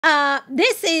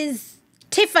This is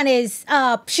Tiffany's.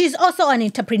 She's also an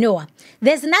entrepreneur.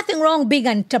 There's nothing wrong being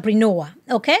an entrepreneur,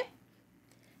 okay?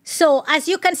 So as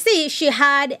you can see, she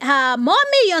had her More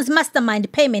Millions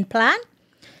Mastermind payment plan.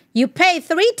 You pay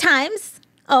 3 times,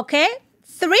 okay?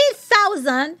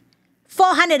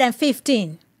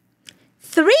 3,415.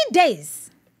 3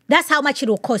 days. That's how much it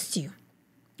will cost you,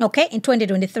 okay, in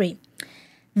 2023.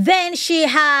 Then she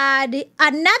had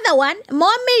another one,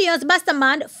 More Millions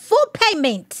Mastermind, full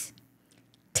payment.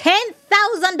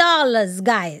 $10,000,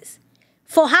 guys.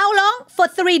 For how long? For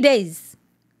 3 days.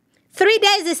 3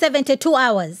 days is 72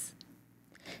 hours.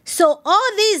 So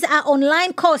all these are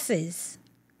online courses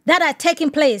that are taking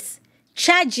place,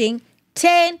 charging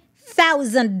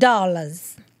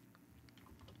 $10,000.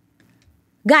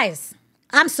 Guys,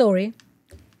 I'm sorry.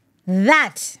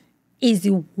 That is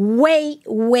way,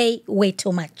 way, way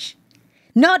too much.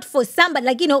 Not for somebody,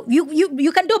 like,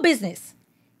 you can do business.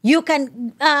 You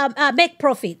can make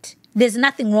profit. There's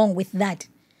nothing wrong with that.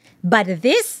 But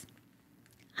this,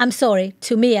 I'm sorry,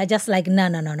 to me, I just like,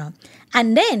 no.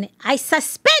 And then I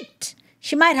suspect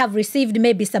she might have received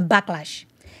maybe some backlash.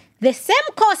 The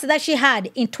same course that she had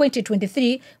in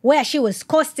 2023, where she was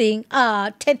costing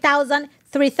 $10,000,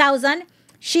 $3,000,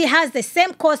 she has the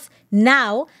same course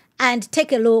now. And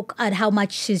take a look at how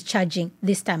much she's charging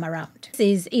this time around. This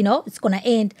is, it's going to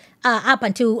end up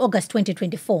until August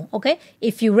 2024, okay?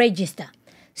 If you register.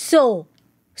 So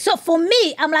for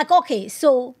me, I'm like, okay,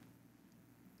 so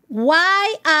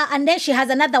why? And then she has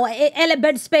another one, Early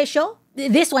Bird Special.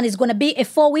 This one is going to be a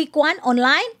 4-week one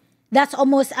online. That's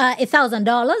almost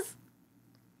 $1,000.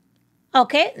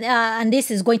 Okay, and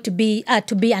this is going to be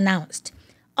announced.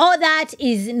 All that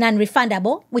is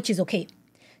non-refundable, which is okay.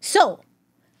 So,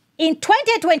 in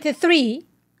 2023,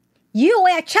 you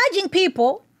were charging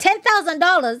people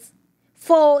 $10,000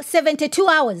 for 72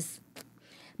 hours.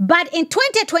 But in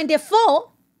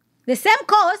 2024, the same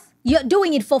course, you're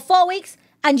doing it for 4 weeks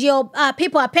and your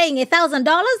people are paying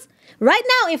 $1,000. Right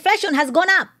now, inflation has gone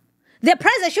up. The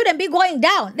prices shouldn't be going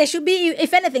down. They should be,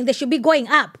 if anything, they should be going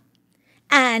up.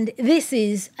 And this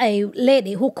is a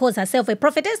lady who calls herself a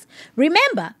prophetess.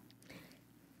 Remember,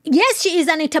 yes, she is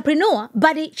an entrepreneur,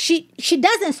 but she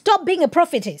doesn't stop being a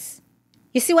prophetess.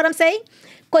 You see what I'm saying?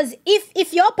 Because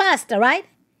if your pastor, right,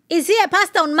 is he a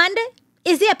pastor on Monday?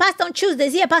 Is he a pastor on Tuesday?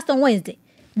 Is he a pastor on Wednesday?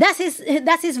 That's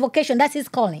his vocation. That's his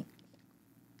calling.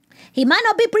 He might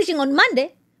not be preaching on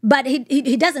Monday, but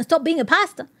he doesn't stop being a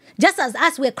pastor. Just as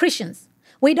us, we're Christians.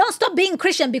 We don't stop being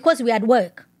Christian because we're at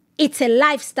work. It's a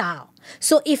lifestyle.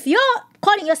 So if you're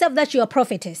calling yourself that you're a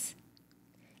prophetess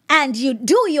and you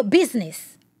do your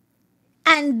business,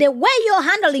 and the way you're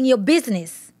handling your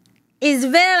business is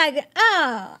very like,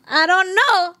 I don't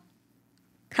know.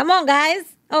 Come on, guys.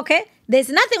 Okay? There's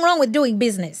nothing wrong with doing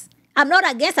business. I'm not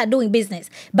against her doing business.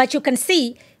 But you can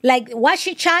see, like, what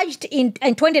she charged in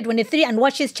 2023 and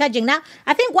what she's charging now.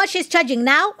 I think what she's charging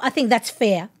now, I think that's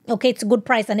fair. Okay? It's a good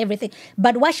price and everything.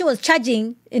 But what she was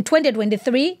charging in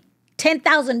 2023,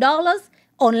 $10,000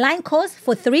 online course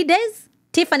for 3 days,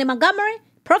 Tiphani Montgomery,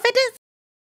 prophetess.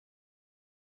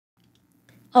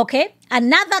 Okay,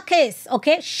 another case,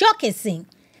 okay, showcasing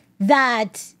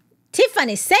that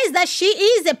Tiffany says that she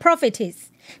is a prophetess,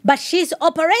 but she's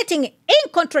operating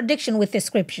in contradiction with the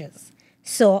scriptures.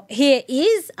 So here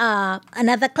is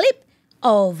another clip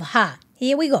of her.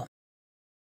 Here we go.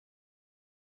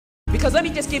 Because let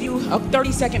me just give you a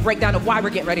 30-second breakdown of why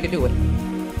we're getting ready to do it.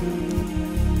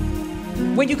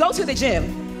 When you go to the gym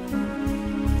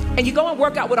and you go and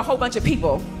work out with a whole bunch of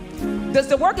people, does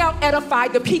the workout edify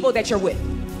the people that you're with?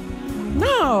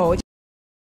 No.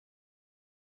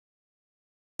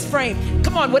 Frame.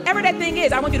 Come on, whatever that thing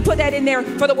is, I want you to put that in there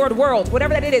for the word world.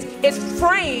 Whatever that it is, it's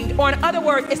framed, or in other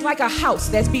words, it's like a house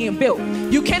that's being built.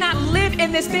 You cannot live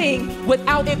in this thing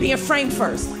without it being framed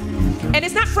first. And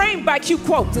it's not framed by cute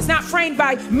quotes. It's not framed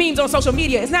by memes on social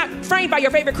media. It's not framed by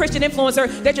your favorite Christian influencer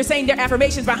that you're saying their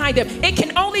affirmations behind them. It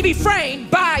can only be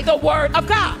framed by the word of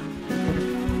God.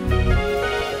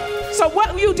 So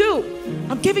what will you do?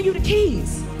 I'm giving you the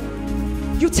keys.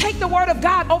 You take the word of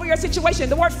God over your situation.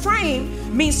 The word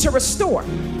frame means to restore.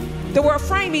 The word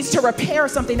frame means to repair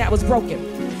something that was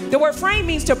broken. The word frame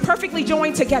means to perfectly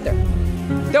join together.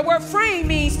 The word frame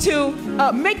means to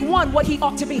make one what he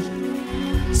ought to be.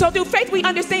 So through faith, we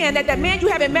understand that that man you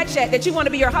haven't met yet, that you want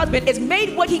to be your husband, is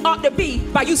made what he ought to be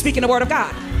by you speaking the word of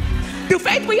God. Through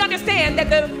faith, we understand that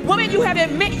the woman you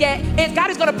haven't met yet, is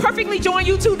God is going to perfectly join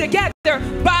you two together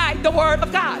by the word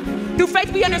of God. Through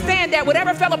faith, we understand that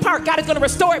whatever fell apart, God is going to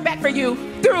restore it back for you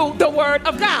through the word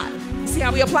of God. See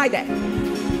how we apply that?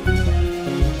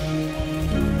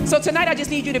 So tonight, I just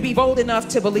need you to be bold enough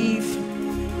to believe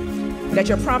that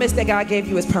your promise that God gave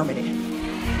you is permanent.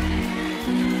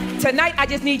 Tonight, I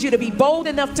just need you to be bold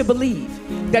enough to believe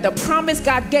that the promise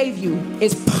God gave you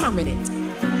is permanent.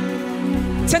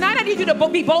 Tonight, I need you to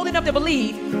be bold enough to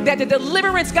believe that the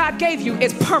deliverance God gave you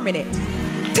is permanent.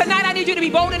 Tonight, I need you to be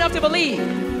bold enough to believe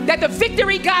that the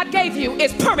victory God gave you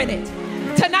is permanent.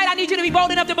 Tonight, I need you to be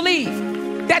bold enough to believe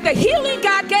that the healing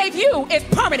God gave you is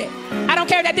permanent. I don't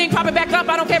care if that thing popping back up.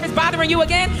 I don't care if it's bothering you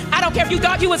again. I don't care if you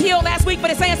thought you was healed last week, but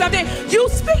it's saying something. You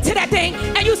speak to that thing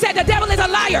and you said the devil is a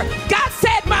liar. God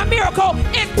said my miracle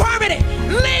is permanent.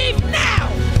 Leave now.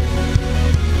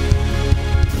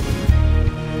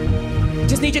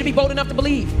 Just need you to be bold enough to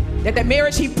believe that the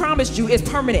marriage he promised you is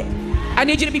permanent. I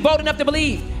need you to be bold enough to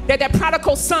believe that that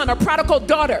prodigal son or prodigal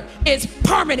daughter is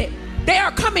permanent. They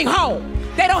are coming home.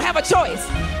 They don't have a choice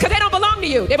because they don't belong to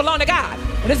you. They belong to God.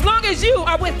 And as long as you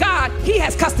are with God, he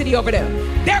has custody over them.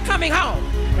 They're coming home.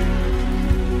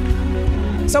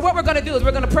 So what we're going to do is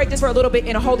we're going to pray this for a little bit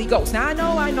in a Holy Ghost. Now, I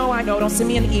know. Don't send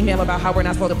me an email about how we're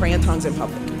not supposed to pray in tongues in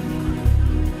public.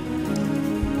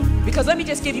 Because let me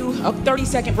just give you a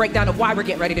 30-second breakdown of why we're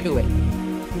getting ready to do it.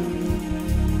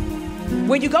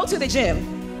 When you go to the gym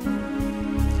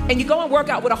and you go and work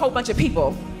out with a whole bunch of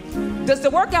people, does the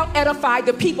workout edify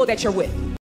the people that you're with?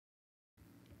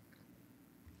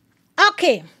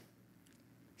 Okay.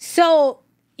 So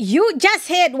you just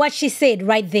heard what she said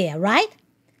right there, right?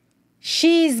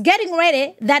 She's getting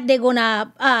ready that they're going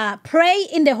to pray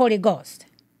in the Holy Ghost.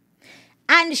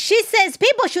 And she says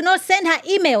people should not send her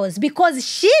emails because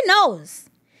she knows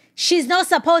she's not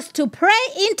supposed to pray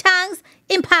in tongues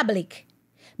in public.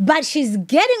 But she's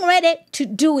getting ready to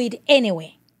do it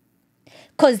anyway.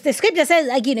 Because the scripture says,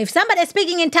 again, if somebody's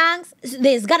speaking in tongues,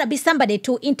 there's got to be somebody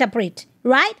to interpret,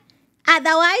 right?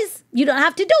 Otherwise, you don't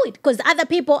have to do it because other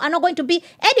people are not going to be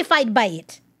edified by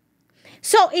it.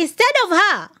 So instead of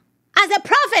her, as a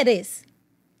prophetess,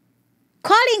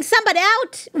 calling somebody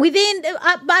out within,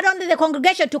 but under the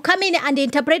congregation to come in and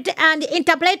interpret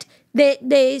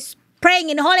the praying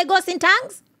in the Holy Ghost in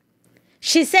tongues,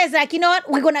 she says, like, you know what,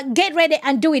 we're going to get ready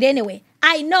and do it anyway.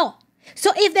 I know.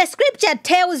 So if the scripture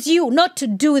tells you not to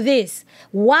do this,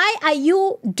 why are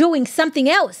you doing something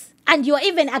else? And you're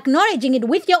even acknowledging it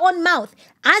with your own mouth.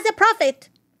 As a prophet,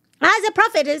 as a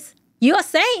prophetess, you're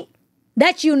saying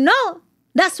that you know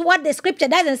that's what the scripture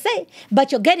doesn't say,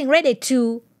 but you're getting ready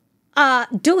to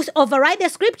override the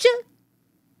scripture.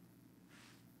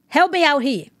 Help me out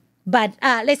here. But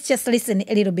let's just listen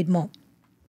a little bit more.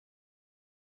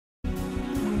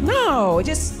 No, it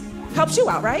just helps you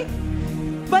out, right?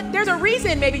 But there's a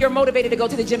reason maybe you're motivated to go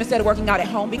to the gym instead of working out at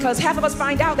home, because half of us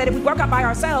find out that if we work out by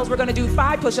ourselves, we're going to do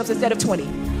 5 push-ups instead of 20.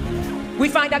 We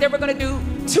find out that we're going to do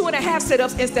 2.5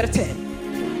 sit-ups instead of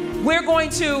 10. We're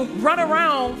going to run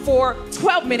around for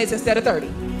 12 minutes instead of 30.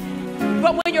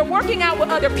 But when you're working out with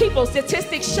other people,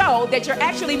 statistics show that you're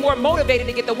actually more motivated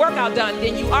to get the workout done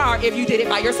than you are if you did it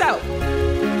by yourself.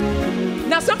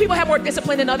 Now, some people have more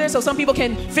discipline than others, so some people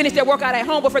can finish their workout at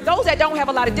home. But for those that don't have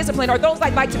a lot of discipline, or those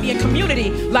that like to be in community,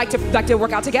 like to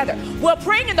work out together, well,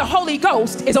 praying in the Holy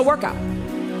Ghost is a workout.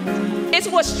 It's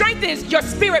what strengthens your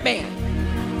spirit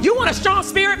man. You want a strong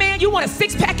spirit man? You want a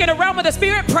six-pack in the realm of the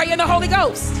spirit? Pray in the Holy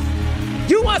Ghost.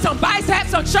 You want some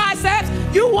biceps, some triceps?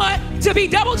 You want to be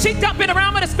double-cheeked up in the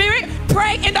realm of the spirit?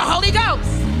 Pray in the Holy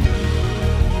Ghost.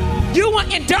 You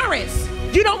want endurance.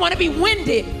 You don't want to be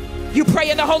winded. You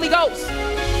pray in the Holy Ghost.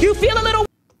 You feel a little...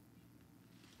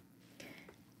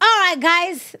 All right,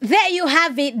 guys. There you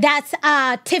have it. That's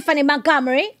Tiphani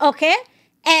Montgomery, okay?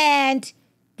 And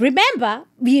remember,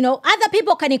 you know, other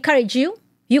people can encourage you.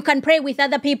 You can pray with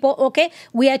other people, okay?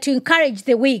 We are to encourage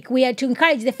the weak. We are to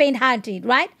encourage the faint-hearted,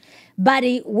 right? But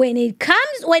when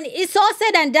it's all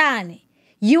said and done,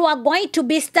 you are going to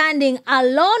be standing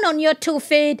alone on your 2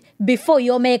 feet before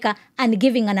your maker and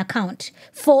giving an account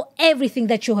for everything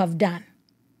that you have done.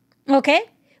 Okay?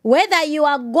 Whether you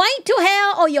are going to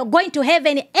hell or you're going to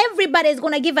heaven, everybody is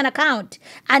going to give an account.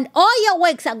 And all your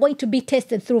works are going to be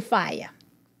tested through fire.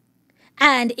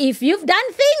 And if you've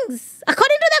done things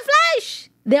according to the flesh,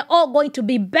 they're all going to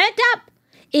be burnt up.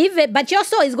 But your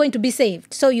soul is going to be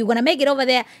saved. So you're going to make it over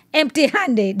there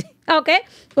empty-handed. Okay?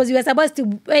 Because you are supposed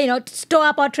to, store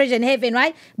up our treasure in heaven,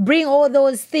 right? Bring all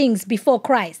those things before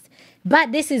Christ.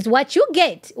 But this is what you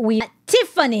get with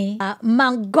Tiphani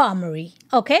Montgomery.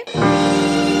 Okay?